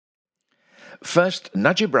First,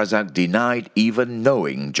 Najib Razak denied even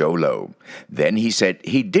knowing Joe Low. Then he said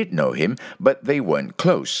he did know him, but they weren't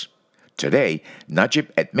close. Today,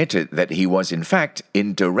 Najib admitted that he was in fact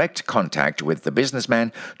in direct contact with the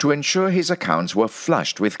businessman to ensure his accounts were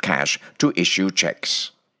flushed with cash to issue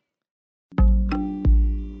checks.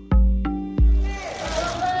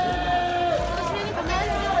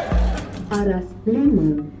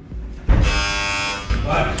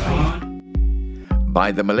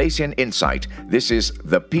 By the Malaysian Insight, this is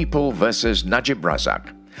The People versus Najib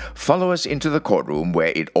Razak. Follow us into the courtroom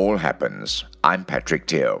where it all happens. I'm Patrick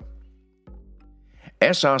Teo.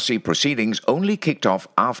 SRC proceedings only kicked off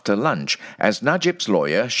after lunch as Najib's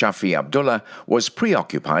lawyer, Shafi Abdullah, was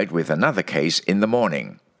preoccupied with another case in the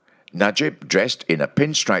morning. Najib, dressed in a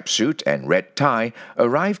pinstripe suit and red tie,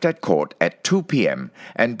 arrived at court at 2 p.m.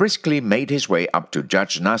 and briskly made his way up to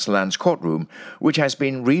Judge Naslan's courtroom, which has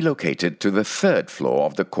been relocated to the third floor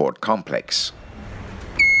of the court complex.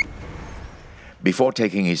 Before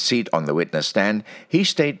taking his seat on the witness stand, he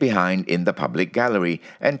stayed behind in the public gallery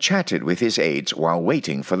and chatted with his aides while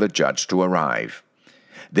waiting for the judge to arrive.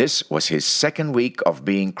 This was his second week of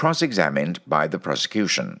being cross-examined by the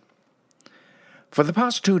prosecution. For the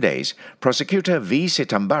past 2 days, Prosecutor V.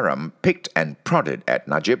 Sitambaram picked and prodded at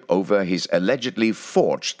Najib over his allegedly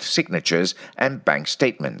forged signatures and bank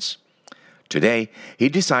statements. Today, he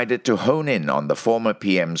decided to hone in on the former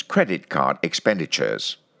PM's credit card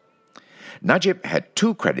expenditures. Najib had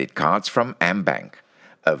 2 credit cards from AmBank,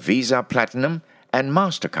 a Visa Platinum and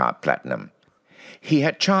MasterCard Platinum. He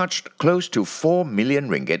had charged close to 4 million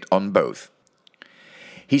ringgit on both.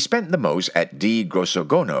 He spent the most at D.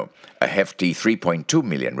 Grossogono, a hefty 3.2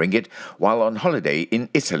 million ringgit, while on holiday in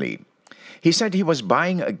Italy. He said he was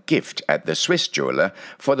buying a gift at the Swiss jeweler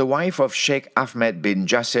for the wife of Sheikh Ahmed bin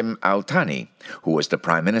Jassim Al Thani, who was the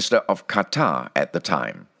Prime Minister of Qatar at the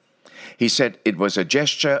time. He said it was a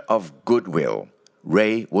gesture of goodwill.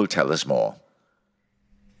 Ray will tell us more.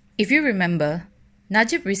 If you remember,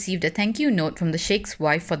 Najib received a thank you note from the Sheikh's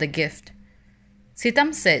wife for the gift.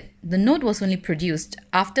 Sitam said the note was only produced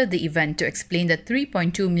after the event to explain the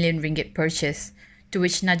 3.2 million ringgit purchase, to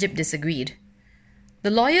which Najib disagreed.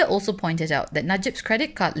 The lawyer also pointed out that Najib's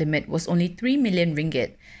credit card limit was only 3 million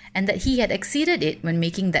ringgit and that he had exceeded it when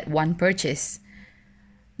making that one purchase.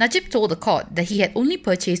 Najib told the court that he had only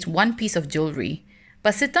purchased one piece of jewellery,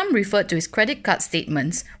 but Sitam referred to his credit card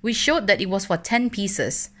statements, which showed that it was for 10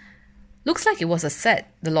 pieces. Looks like it was a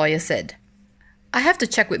set, the lawyer said. I have to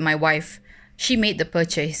check with my wife. She made the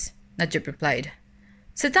purchase, Najib replied.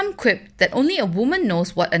 Sitam quipped that only a woman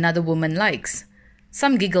knows what another woman likes.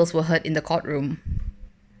 Some giggles were heard in the courtroom.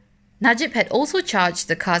 Najib had also charged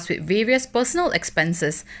the cards with various personal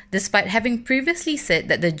expenses despite having previously said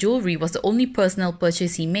that the jewellery was the only personal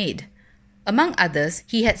purchase he made. Among others,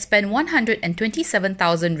 he had spent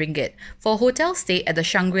 127,000 ringgit for a hotel stay at the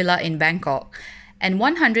Shangri-La in Bangkok and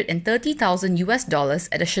 $130,000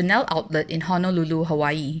 at a Chanel outlet in Honolulu,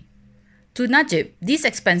 Hawaii. To Najib, these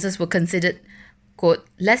expenses were considered, quote,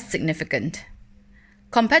 less significant.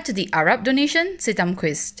 Compared to the Arab donation, Sitam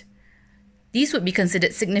quizzed. These would be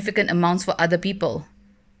considered significant amounts for other people.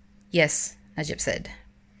 Yes, Najib said.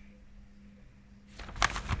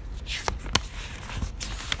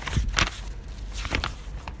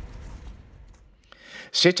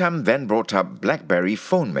 Sitam then brought up BlackBerry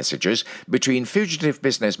phone messages between fugitive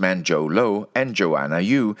businessman Joe Low and Joanna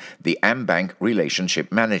Yu, the AmBank relationship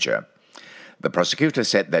manager. The prosecutor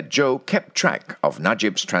said that Joe kept track of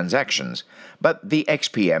Najib's transactions, but the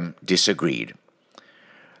ex-PM disagreed.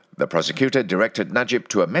 The prosecutor directed Najib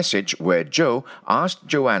to a message where Joe asked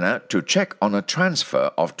Joanna to check on a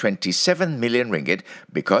transfer of 27 million ringgit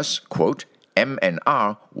because, quote,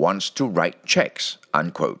 M&R wants to write checks,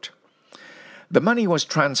 unquote. The money was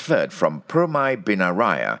transferred from Permai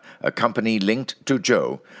Binaraya, a company linked to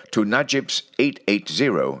Joe, to Najib's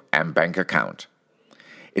 880 AmBank account.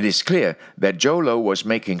 It is clear that Joe Low was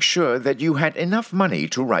making sure that you had enough money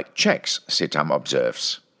to write checks, Sitam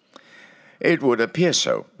observes. It would appear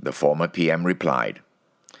so, the former PM replied.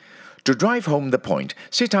 To drive home the point,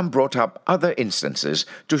 Sitam brought up other instances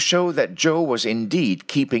to show that Joe was indeed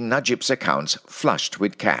keeping Najib's accounts flushed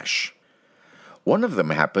with cash. One of them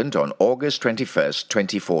happened on August 21,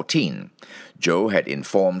 2014. Joe had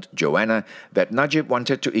informed Joanna that Najib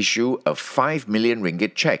wanted to issue a 5 million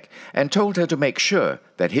ringgit check and told her to make sure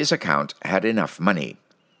that his account had enough money.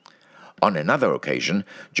 On another occasion,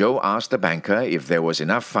 Joe asked the banker if there was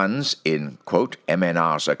enough funds in, quote,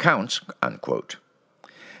 MNR's accounts, unquote.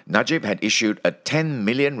 Najib had issued a 10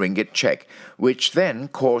 million ringgit check, which then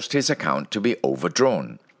caused his account to be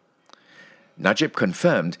overdrawn. Najib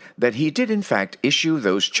confirmed that he did in fact issue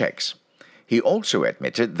those checks. He also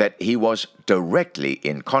admitted that he was directly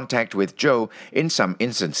in contact with Joe in some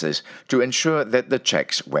instances to ensure that the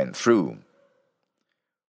checks went through.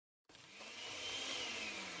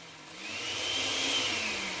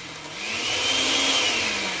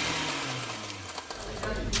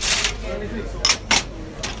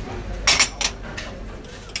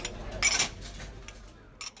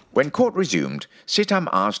 When court resumed, Sitam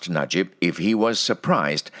asked Najib if he was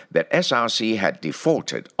surprised that SRC had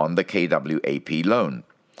defaulted on the KWAP loan.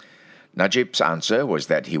 Najib's answer was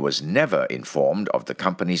that he was never informed of the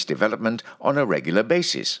company's development on a regular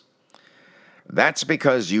basis. "That's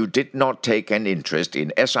because you did not take an interest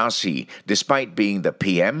in SRC despite being the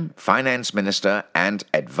PM, Finance Minister and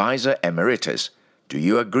Advisor Emeritus. Do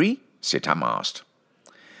you agree?" Sitam asked.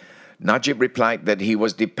 Najib replied that he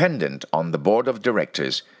was dependent on the board of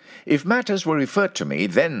directors. "If matters were referred to me,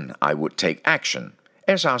 then I would take action.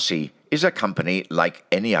 SRC is a company like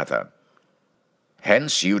any other."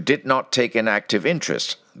 "Hence, you did not take an active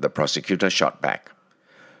interest," the prosecutor shot back.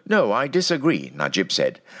 "No, I disagree," Najib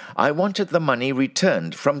said. "I wanted the money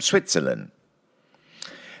returned from Switzerland."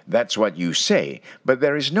 "That's what you say, but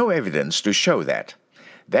there is no evidence to show that.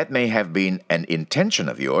 That may have been an intention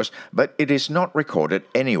of yours, but it is not recorded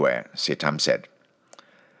anywhere," Sitam said.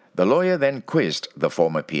 The lawyer then quizzed the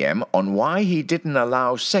former PM on why he didn't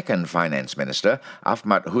allow second Finance Minister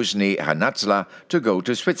Ahmad Husni Hanatzla to go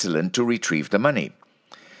to Switzerland to retrieve the money.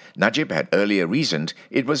 Najib had earlier reasoned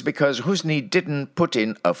it was because Husni didn't put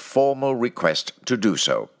in a formal request to do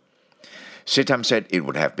so. Sitam said it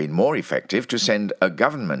would have been more effective to send a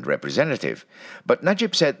government representative, but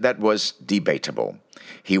Najib said that was debatable.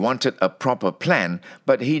 He wanted a proper plan,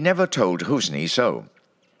 but he never told Husni so.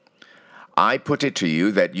 "I put it to you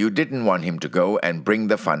that you didn't want him to go and bring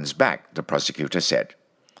the funds back," the prosecutor said.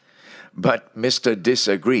 But Mr.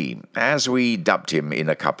 Disagree, as we dubbed him in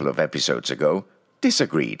a couple of episodes ago,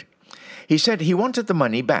 disagreed. He said he wanted the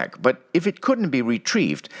money back, but if it couldn't be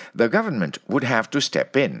retrieved, the government would have to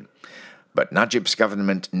step in. But Najib's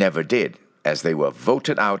government never did, as they were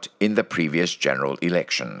voted out in the previous general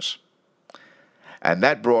elections. And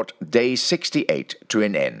that brought day 68 to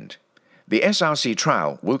an end. The SRC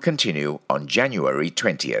trial will continue on January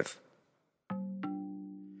 20th.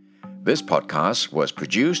 This podcast was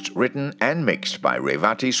produced, written and mixed by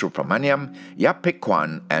Revati Subramaniam, Yap Pik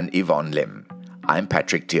Kwan and Yvonne Lim. I'm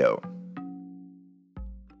Patrick Teo.